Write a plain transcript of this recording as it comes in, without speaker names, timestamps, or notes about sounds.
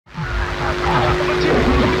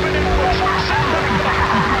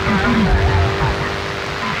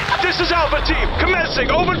This is Alpha Team. Commencing.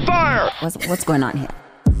 Open fire. What's going on here?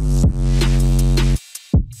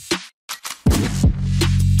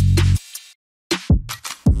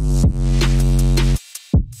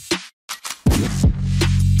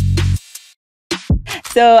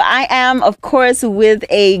 So I am, of course, with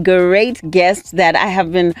a great guest that I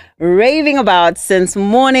have been raving about since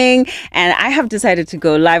morning. And I have decided to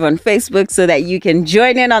go live on Facebook so that you can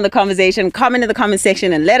join in on the conversation, comment in the comment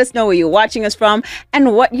section, and let us know where you're watching us from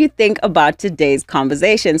and what you think about today's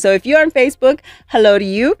conversation. So if you're on Facebook, hello to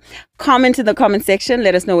you. Comment in the comment section.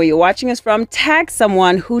 Let us know where you're watching us from. Tag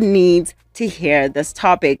someone who needs to hear this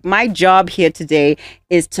topic. My job here today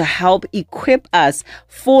is to help equip us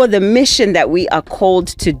for the mission that we are called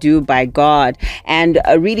to do by God. And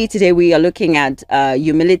really today we are looking at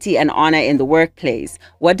humility and honor in the workplace.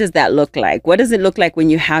 What does that look like? What does it look like when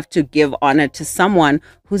you have to give honor to someone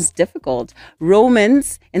who's difficult?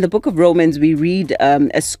 In the book of Romans, we read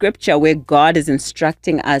a scripture where God is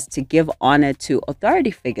instructing us to give honor to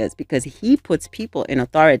authority figures because he puts people in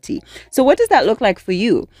authority. So what does that look like for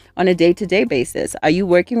you on a day-to-day basis? Are you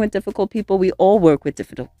working with difficult people? We all work with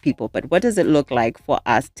difficult people, but what does it look like for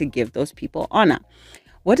us to give those people honor?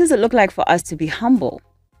 What does it look like for us to be humble?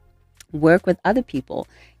 Work with other people.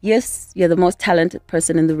 Yes, you're the most talented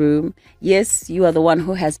person in the room. Yes, you are the one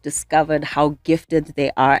who has discovered how gifted they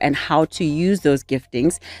are and how to use those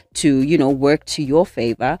giftings to, work to your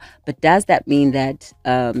favor. But does that mean that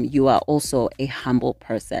you are also a humble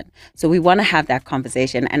person? So we want to have that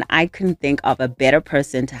conversation. And I couldn't think of a better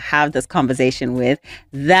person to have this conversation with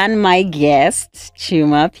than my guest,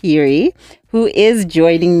 Chuma Phiri, who is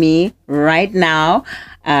joining me right now,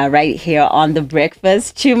 right here on The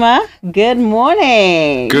Breakfast. Chuma, good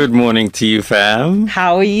morning. Good morning to you, fam.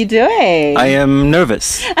 How are you doing? I am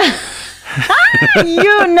nervous.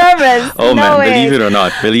 You nervous? Oh, no man, way. believe it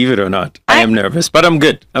or not. I am nervous, but I'm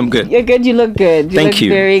good. You're good. You look good. Thank you.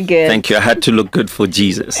 Very good. Thank you. I had to look good for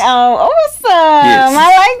Jesus. Oh, awesome. Yes.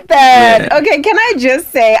 I like that. Yeah. Okay, can I just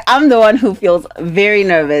say I'm the one who feels very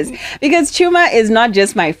nervous because Chuma is not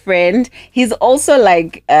just my friend. He's also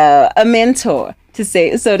like a mentor. To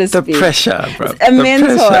say, so to speak. The pressure, bro. A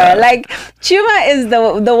mentor. Pressure. Like Chuma is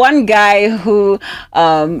the one guy who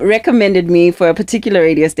recommended me for a particular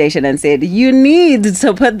radio station and said, you need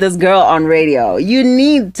to put this girl on radio. You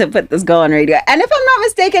need to put this girl on radio. And if I'm not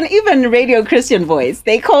mistaken, even Radio Christian Voice,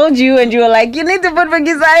 they called you and you were like, you need to put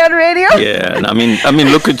Magizai on radio. Yeah, and I mean,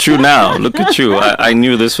 look at you now. Look at you. I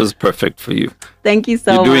knew this was perfect for you. Thank you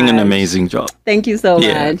so much. You're doing an amazing job. Thank you so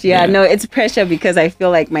much. Yeah, no, it's pressure because I feel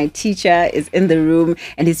like my teacher is in the room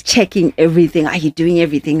and he's checking everything. Are you doing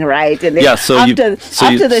everything right? And then after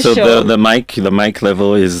the show, the mic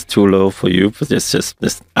level is too low for you. But it's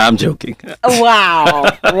just I'm joking. Wow.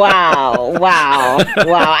 I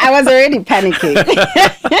was already panicking.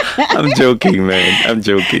 I'm joking, man. I'm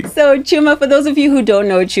joking. So Chuma, for those of you who don't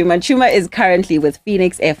know Chuma is currently with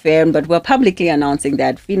Phoenix FM, but we're publicly announcing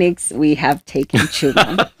that Phoenix, we have taken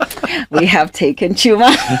Chuma. We have taken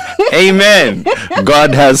Chuma. Amen.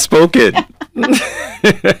 God has spoken.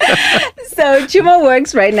 So Chuma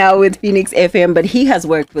works right now with Phoenix FM, but he has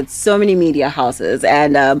worked with so many media houses.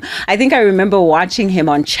 And I think I remember watching him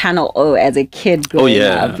on Channel O as a kid growing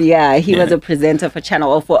up. Yeah, he was a presenter for Channel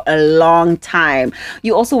O for a long time.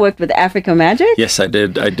 You also worked with Africa Magic? Yes, I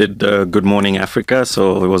did. I did Good Morning Africa.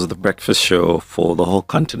 So it was the breakfast show for the whole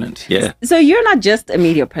continent. Yeah. So you're not just a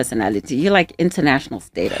media personality. You're like international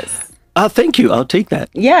status. Thank you. I'll take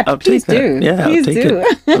that. Yeah, please do. Yeah, please do.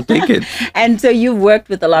 I'll take it. And so you've worked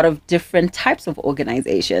with a lot of different types of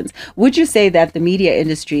organizations. Would you say that the media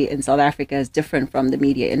industry in South Africa is different from the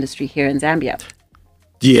media industry here in Zambia?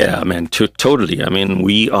 Yeah, man, totally. I mean,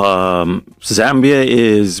 we're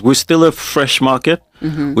still a fresh market.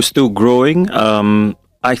 Mm-hmm. We're still growing.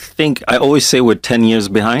 I think I always say we're 10 years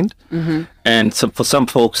behind. Mm-hmm. And so for some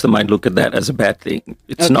folks, they might look at that as a bad thing.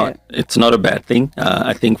 It's not. It's not a bad thing.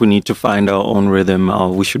 I think we need to find our own rhythm.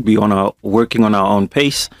 We should be working on our own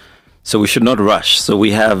pace. So we should not rush. So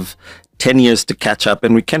we have 10 years to catch up,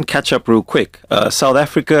 and we can catch up real quick. South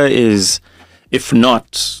Africa is, if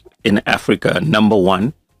not in Africa, number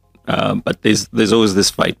one. But there's always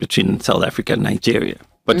this fight between South Africa and Nigeria.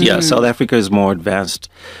 But yeah, South Africa is more advanced.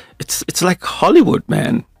 It's like Hollywood,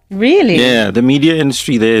 man. Really? Yeah, the media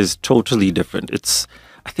industry there is totally different.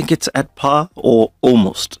 I think it's at par or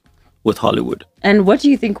almost with Hollywood. And what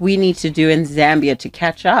do you think we need to do in Zambia to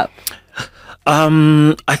catch up?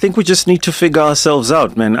 I think we just need to figure ourselves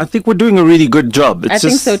out, man. I think we're doing a really good job. I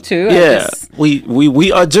think so too. Yeah,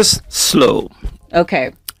 we are just slow.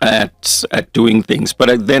 Okay. At doing things,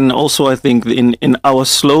 but then also I think in our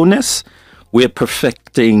slowness, we're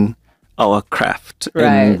perfecting our craft, Right.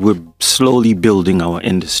 and we're slowly building our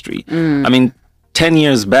industry. I mean, 10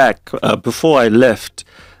 years back, before I left,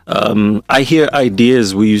 I hear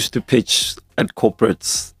ideas we used to pitch at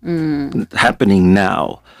corporates happening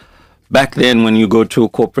now. Back then, when you go to a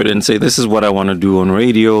corporate and say, this is what I want to do on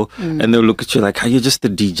radio, and they'll look at you like, you're just a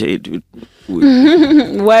DJ, dude.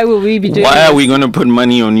 Why would we be doing Why this? are we going to put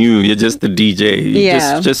money on you? You're just a DJ.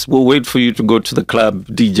 Yeah. Just we'll wait for you to go to the club,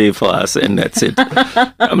 DJ for us, and that's it.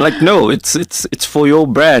 I'm like, no, it's for your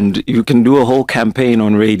brand. You can do a whole campaign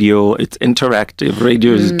on radio. It's interactive.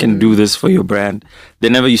 Radios can do this for your brand. They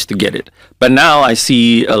never used to get it. But now I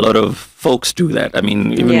see a lot of folks do that. I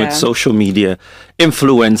mean, even Yeah. with social media,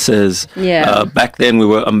 influencers. Yeah. Back then we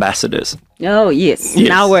were ambassadors. Oh, yes. Yes.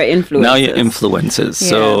 Now we're influencers. Now you're influencers.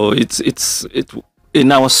 So it's in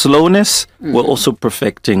our slowness, we're also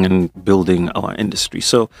perfecting and building our industry.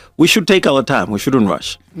 So we should take our time. We shouldn't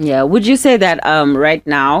rush. Yeah. Would you say that right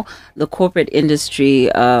now, the corporate industry,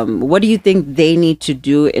 what do you think they need to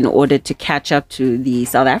do in order to catch up to the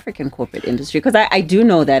South African corporate industry? Because I do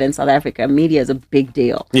know that in South Africa, media is a big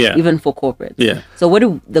deal, even for corporates. Yeah. So what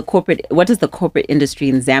does the corporate industry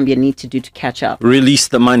in Zambia need to do to catch up? Release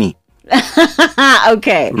the money.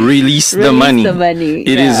 Okay. Release the money. the money.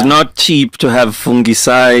 It is not cheap to have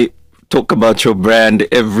Fungisai talk about your brand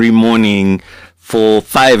every morning for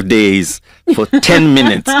 5 days for 10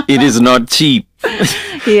 minutes. It is not cheap.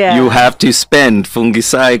 Yeah. You have to spend.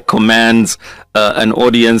 Fungisai commands an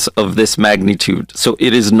audience of this magnitude. So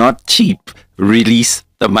it is not cheap. Release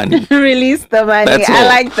the money. Release the money. That's I all.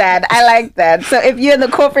 like that. I like that. So if you're in the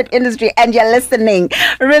corporate industry and you're listening,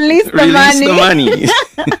 release the Release money. the money.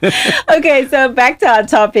 Okay, so back to our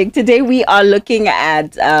topic. Today we are looking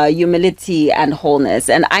at humility and wholeness.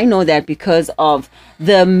 And I know that because of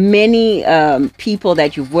the many people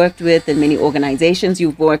that you've worked with, the many organizations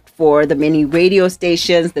you've worked for, the many radio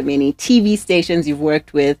stations, the many TV stations you've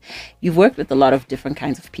worked with a lot of different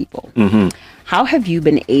kinds of people. How have you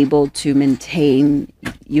been able to maintain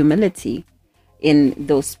humility in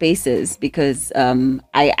those spaces? Because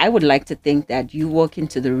I would like to think that you walk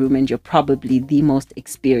into the room and you're probably the most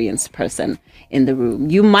experienced person in the room.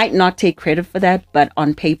 You might not take credit for that, but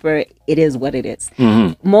on paper, it is what it is.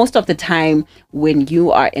 Most of the time, when you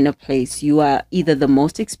are in a place, you are either the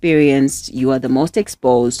most experienced, you are the most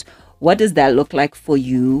exposed. What does that look like for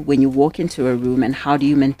you when you walk into a room, and how do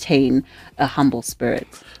you maintain a humble spirit?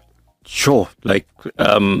 Sure. Like,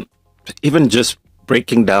 even just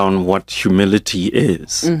breaking down what humility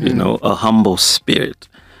is, you know, a humble spirit.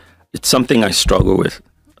 It's something I struggle with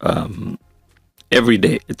every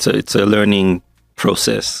day. It's a learning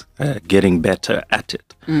process, getting better at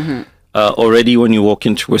it. Already when you walk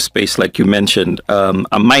into a space like you mentioned,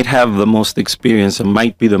 I might have the most experience, I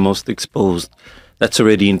might be the most exposed. That's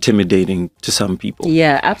already intimidating to some people.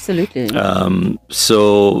 Yeah, absolutely.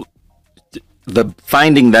 So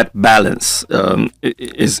finding that balance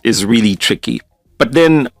is really tricky. But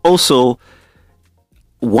then also,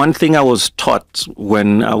 one thing I was taught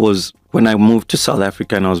when I moved to South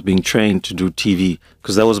Africa and I was being trained to do TV,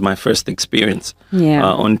 because that was my first experience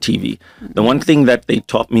on TV. The one thing that they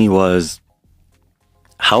taught me was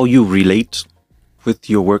how you relate with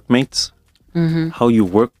your workmates, how you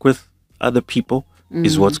work with other people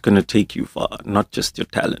is what's going to take you far, not just your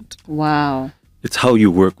talent. Wow. It's how you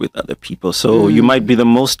work with other people. So you might be the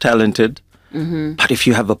most talented, but if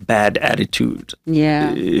you have a bad attitude,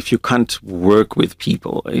 if you can't work with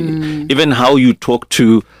people, even how you talk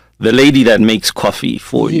to the lady that makes coffee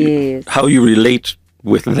for you, how you relate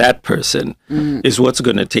with that person is what's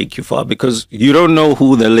going to take you far, because you don't know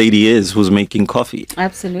who the lady is who's making coffee.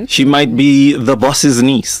 Absolutely. She might be the boss's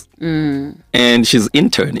niece and she's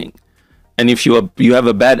interning. And if you have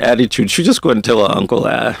a bad attitude, she just go and tell her uncle,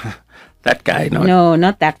 that guy, no,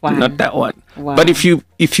 not that one. Not that one. Wow. But if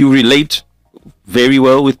you relate very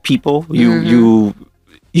well with people, you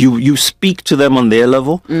speak to them on their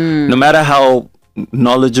level, no matter how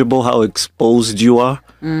knowledgeable, how exposed you are.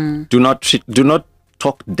 Do not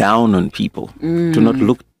talk down on people. Do not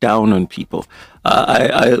look down on people.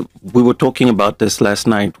 We were talking about this last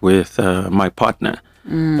night with my partner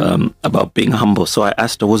about being humble. So I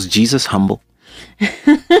asked her, was Jesus humble?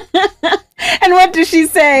 And what did she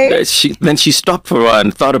say? Then she stopped for a while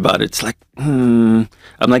and thought about it. It's like, I'm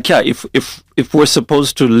like, yeah, if we're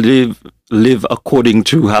supposed to live according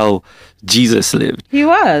to how Jesus lived, He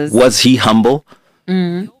was. Was he humble?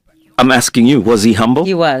 I'm asking you, was he humble?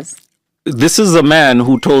 He was. This is a man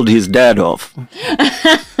who told his dad off.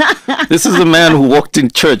 This is a man who walked in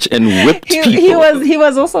church and whipped people. He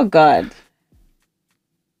was also God.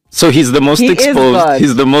 So he's the most exposed.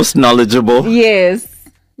 He's the most knowledgeable. Yes.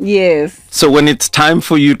 Yes. So when it's time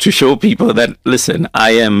for you to show people that, listen,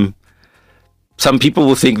 some people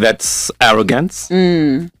will think that's arrogance,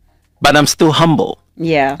 but I'm still humble.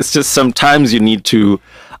 Yeah. It's just sometimes you need to,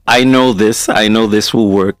 I know this will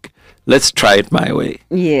work. Let's try it my way.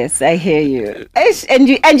 Yes, I hear you. And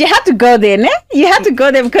you had to go there, ne? You had to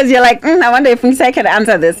go there because you're like, I wonder if I can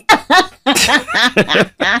answer this.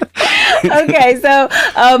 Okay, so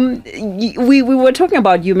we were talking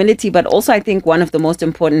about humility, but also I think one of the most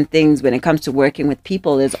important things when it comes to working with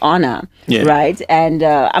people is honor, right? And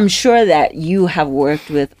I'm sure that you have worked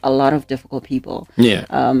with a lot of difficult people,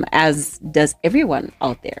 as does everyone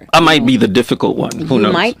out there. I might be the difficult one. Who knows?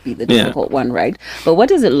 You might be the difficult one, right? But what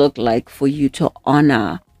does it look like for you to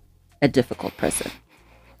honor a difficult person?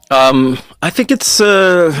 I think it's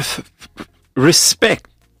respect,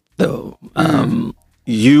 though.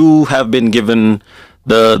 You have been given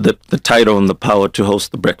the title and the power to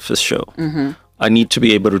host the breakfast show. I need to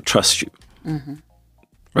be able to trust you,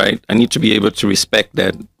 right? I need to be able to respect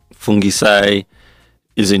that Fungisai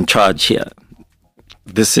is in charge here.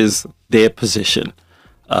 This is their position.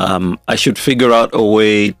 I should figure out a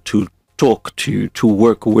way to talk to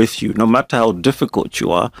work with you, no matter how difficult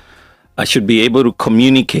you are. I should be able to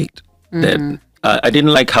communicate that I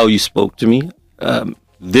didn't like how you spoke to me.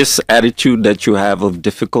 This attitude that you have of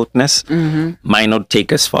difficultness might not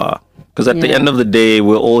take us far. Because at the end of the day,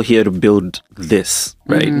 we're all here to build this,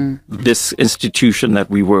 right? This institution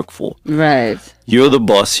that we work for. Right. You're the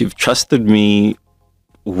boss. You've trusted me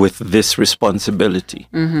with this responsibility.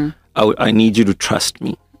 I need you to trust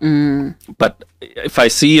me. But if I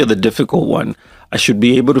see you're the difficult one, I should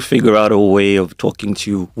be able to figure out a way of talking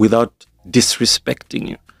to you without disrespecting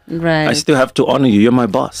you. Right. I still have to honor you. You're my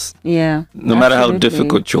boss. Yeah. No matter how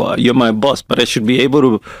difficult you are, you're my boss. But I should be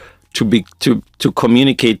able to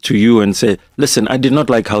communicate to you and say, listen, I did not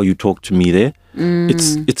like how you talked to me there.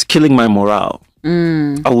 It's killing my morale.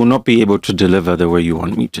 I will not be able to deliver the way you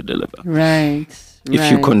want me to deliver. Right.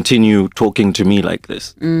 If you continue talking to me like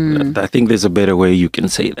this. I think there's a better way you can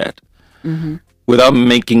say that. Without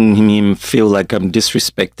making him feel like I'm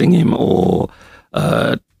disrespecting him or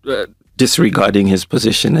disregarding his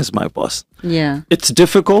position as my boss. Yeah. It's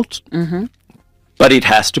difficult, but it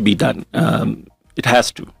has to be done. It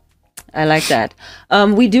has to. I like that.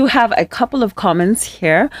 We do have a couple of comments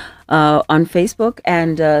here on Facebook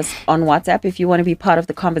and on WhatsApp. If you want to be part of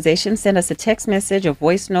the conversation, send us a text message, a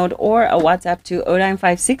voice note, or a WhatsApp to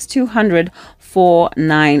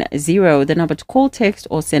 095-6200-490. The number to call, text,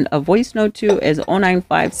 or send a voice note to is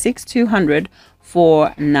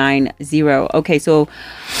 095-6200-490. Okay, so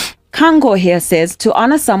Kango here says, to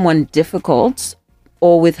honor someone difficult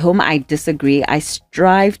or with whom I disagree, I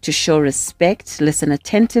strive to show respect, listen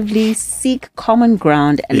attentively, seek common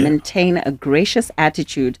ground, and maintain a gracious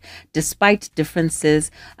attitude despite differences,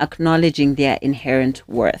 acknowledging their inherent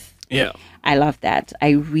worth. Yeah. I love that. I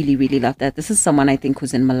really, really love that. This is someone I think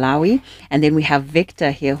who's in Malawi. And then we have Victor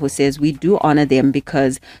here who says, we do honor them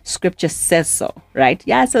because scripture says so, right?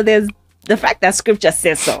 Yeah, so there's the fact that scripture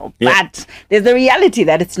says so, but there's the reality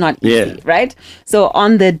that it's not easy, right? So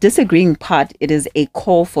on the disagreeing part, it is a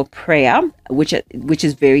call for prayer, which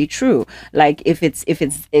is very true. Like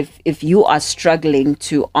if you are struggling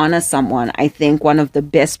to honor someone, I think one of the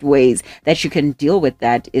best ways that you can deal with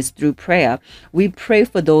that is through prayer. We pray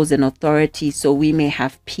for those in authority so we may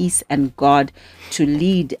have peace and God to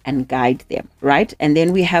lead and guide them, right? And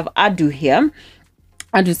then we have Adu here.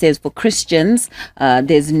 Andrew says, for Christians,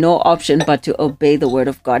 there's no option but to obey the word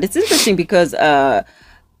of God. It's interesting because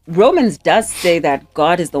Romans does say that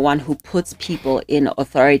God is the one who puts people in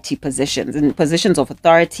authority positions, in positions of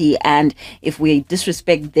authority. And if we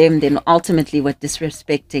disrespect them, then ultimately we're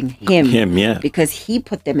disrespecting him, because he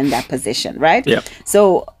put them in that position, right? Yeah.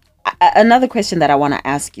 So another question that I want to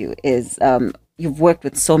ask you is, you've worked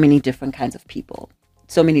with so many different kinds of people,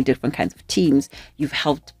 so many different kinds of teams. You've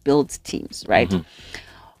helped build teams, right?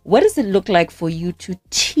 What does it look like for you to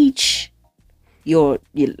teach your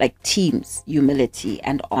teams humility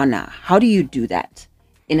and honor? How do you do that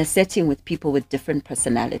in a setting with people with different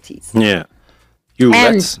personalities? And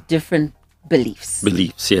different beliefs.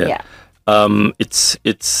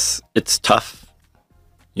 It's tough,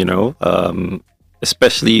 you know,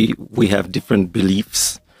 especially we have different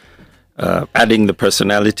beliefs. Adding the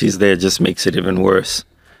personalities there just makes it even worse.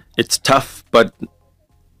 It's tough, but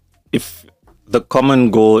if the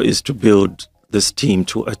common goal is to build this team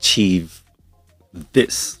to achieve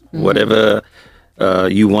this, whatever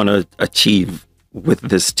you want to achieve with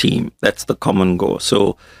this team, that's the common goal.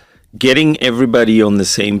 So getting everybody on the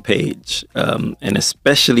same page, and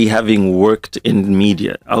especially having worked in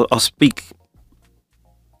media, I'll speak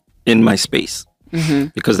in my space.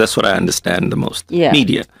 because that's what I understand the most. Yeah.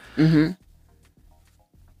 Media.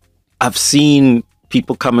 I've seen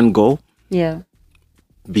people come and go Yeah.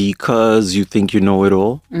 because you think you know it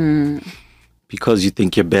all, because you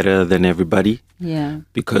think you're better than everybody, Yeah.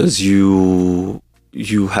 because you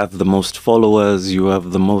have the most followers, you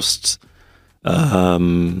have the most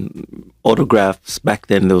autographs. Back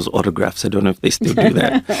then, those autographs, I don't know if they still do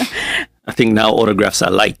that. I think now autographs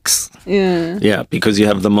are likes. Yeah, because you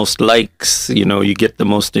have the most likes, you get the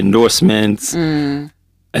most endorsements.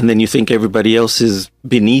 And then you think everybody else is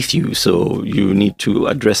beneath you, so you need to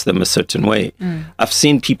address them a certain way. I've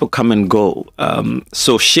seen people come and go.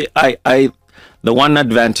 The one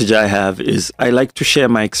advantage I have is I like to share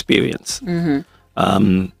my experience.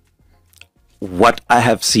 What I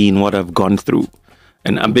have seen, what I've gone through.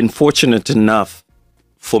 And I've been fortunate enough,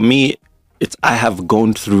 for me, I have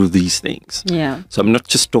gone through these things. Yeah. So I'm not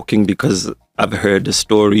just talking because I've heard a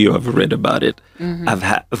story or I've read about it.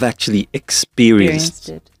 I've actually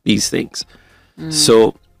experienced these things.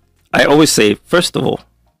 So I always say, first of all,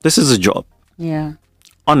 this is a job. Yeah.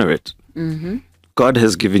 Honor it. God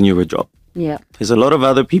has given you a job. Yeah. There's a lot of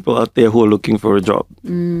other people out there who are looking for a job.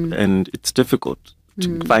 And it's difficult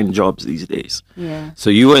to find jobs these days. Yeah. So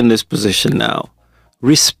you are in this position now.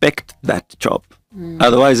 Respect that job.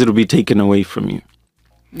 Otherwise, it'll be taken away from you.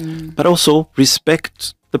 But also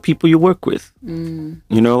respect the people you work with.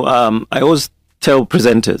 I always tell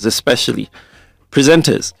presenters, especially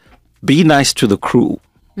presenters, be nice to the crew.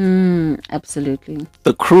 Absolutely.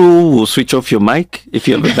 The crew will switch off your mic if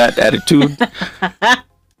you have a bad attitude.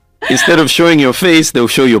 Instead of showing your face, they'll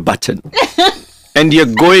show your button. And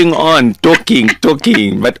you're going on talking,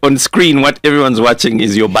 but on screen, what everyone's watching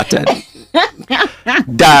is your button.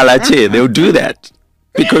 They'll do that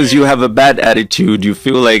because you have a bad attitude. You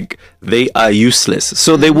feel like they are useless,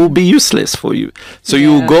 so they will be useless for you. So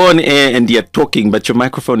you go on air and you're talking, but your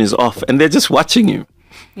microphone is off, and they're just watching you.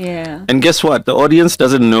 Yeah. And guess what? The audience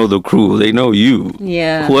doesn't know the crew; they know you.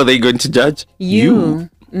 Yeah. Who are they going to judge? You.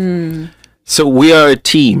 So we are a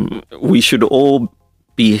team. We should all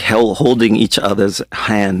be holding each other's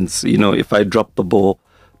hands. If I drop the ball,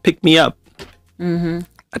 pick me up.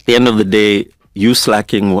 At the end of the day, you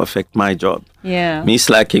slacking will affect my job. Yeah. Me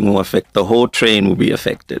slacking will affect the whole train, will be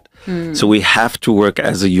affected. So we have to work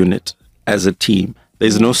as a unit, as a team.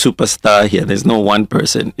 There's no superstar here. There's no one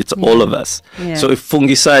person. It's all of us. Yeah. So if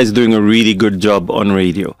Fungisa is doing a really good job on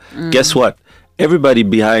radio, guess what? Everybody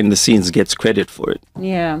behind the scenes gets credit for it.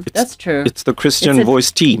 Yeah, that's true. It's the Christian Voice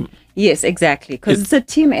team. Yes, exactly. Because it's a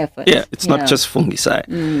team effort. Yeah, it's not just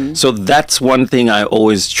Fungisai. So that's one thing I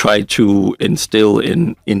always try to instill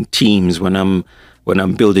in teams when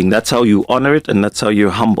I'm building. That's how you honor it, and that's how you're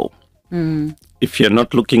humble. If you're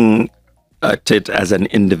not looking at it as an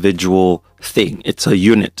individual thing, it's a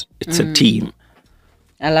unit, it's a team.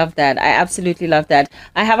 I love that. I absolutely love that.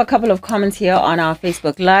 I have a couple of comments here on our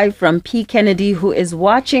Facebook Live from P. Kennedy, who is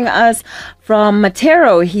watching us from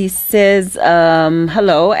Matero. He says,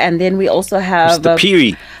 hello. And then we also have Mr.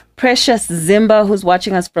 Phiri. Precious Zimba, who's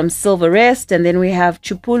watching us from Silver Rest. And then we have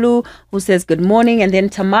Chupulu, who says good morning. And then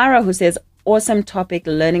Tamara, who says, awesome topic,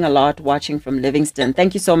 learning a lot, watching from Livingston.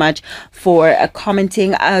 Thank you so much for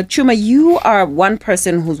commenting. Chuma, you are one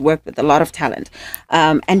person who's worked with a lot of talent,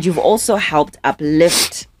 and you've also helped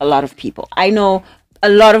uplift a lot of people. I know a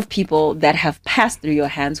lot of people that have passed through your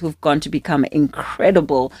hands who've gone to become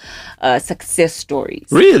incredible success stories.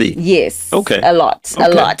 Really? Yes. Okay. A lot.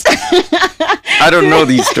 I don't know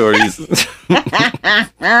these stories.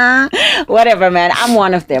 Whatever, man. I'm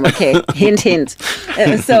one of them. Okay. Hint, hint.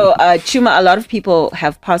 So, Chuma, a lot of people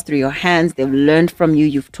have passed through your hands. They've learned from you.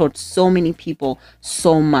 You've taught so many people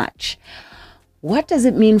so much. What does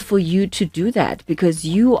it mean for you to do that? Because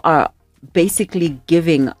you are basically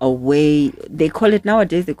giving away, they call it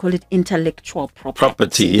nowadays, they call it intellectual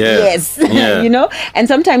property. Yeah. Yes. Yeah. And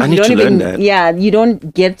sometimes you don't even that. You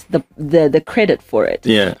don't get the credit for it.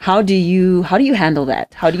 Yeah. How do you handle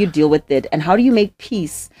that? How do you deal with it? And how do you make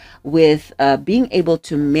peace with being able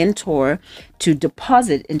to mentor, to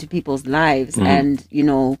deposit into people's lives, and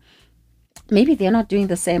maybe they're not doing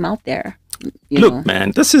the same out there. Look,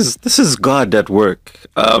 man, this is God at work.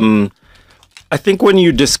 I think when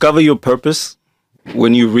you discover your purpose,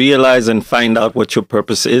 when you realize and find out what your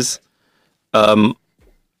purpose is,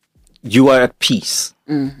 you are at peace.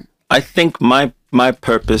 I think my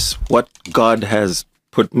purpose, what God has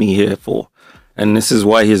put me here for, and this is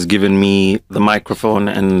why He's given me the microphone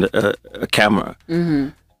and a camera.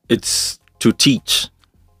 It's to teach.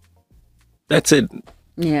 That's it.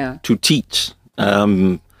 Yeah. To teach.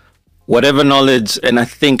 Whatever knowledge, and I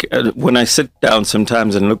think when I sit down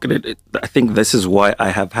sometimes and look at it, I think this is why I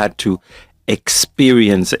have had to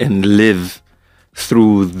experience and live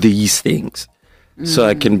through these things, so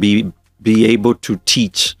I can be able to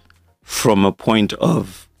teach from a point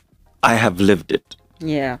of I have lived it.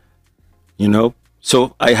 Yeah. You know,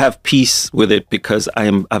 so I have peace with it because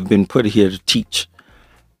I've been put here to teach,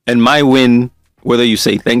 and my win, whether you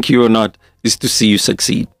say thank you or not, is to see you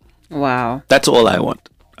succeed. Wow. That's all I want.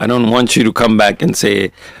 I don't want you to come back and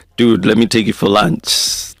say, dude, let me take you for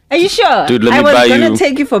lunch. Are you sure? Dude, let I me was buy going you. to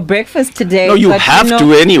take you for breakfast today. No, you but have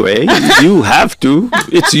to anyway. You have to.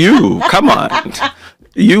 It's you. Come on.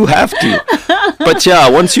 You have to. But yeah,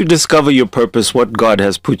 once you discover your purpose, what God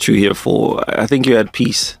has put you here for, I think you're at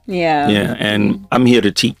peace. Yeah. Yeah. And I'm here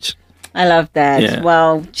to teach. I love that. Yeah.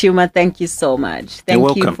 Well, Chuma, thank you so much. Thank you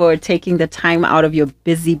welcome. for taking the time out of your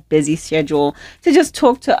busy schedule to just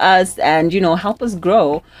talk to us and, you know, help us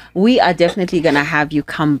grow. We are definitely going to have you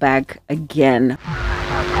come back again.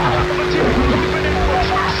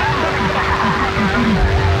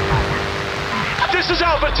 This is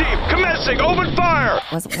Alpha Team, commencing, open fire!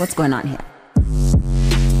 What's going on here?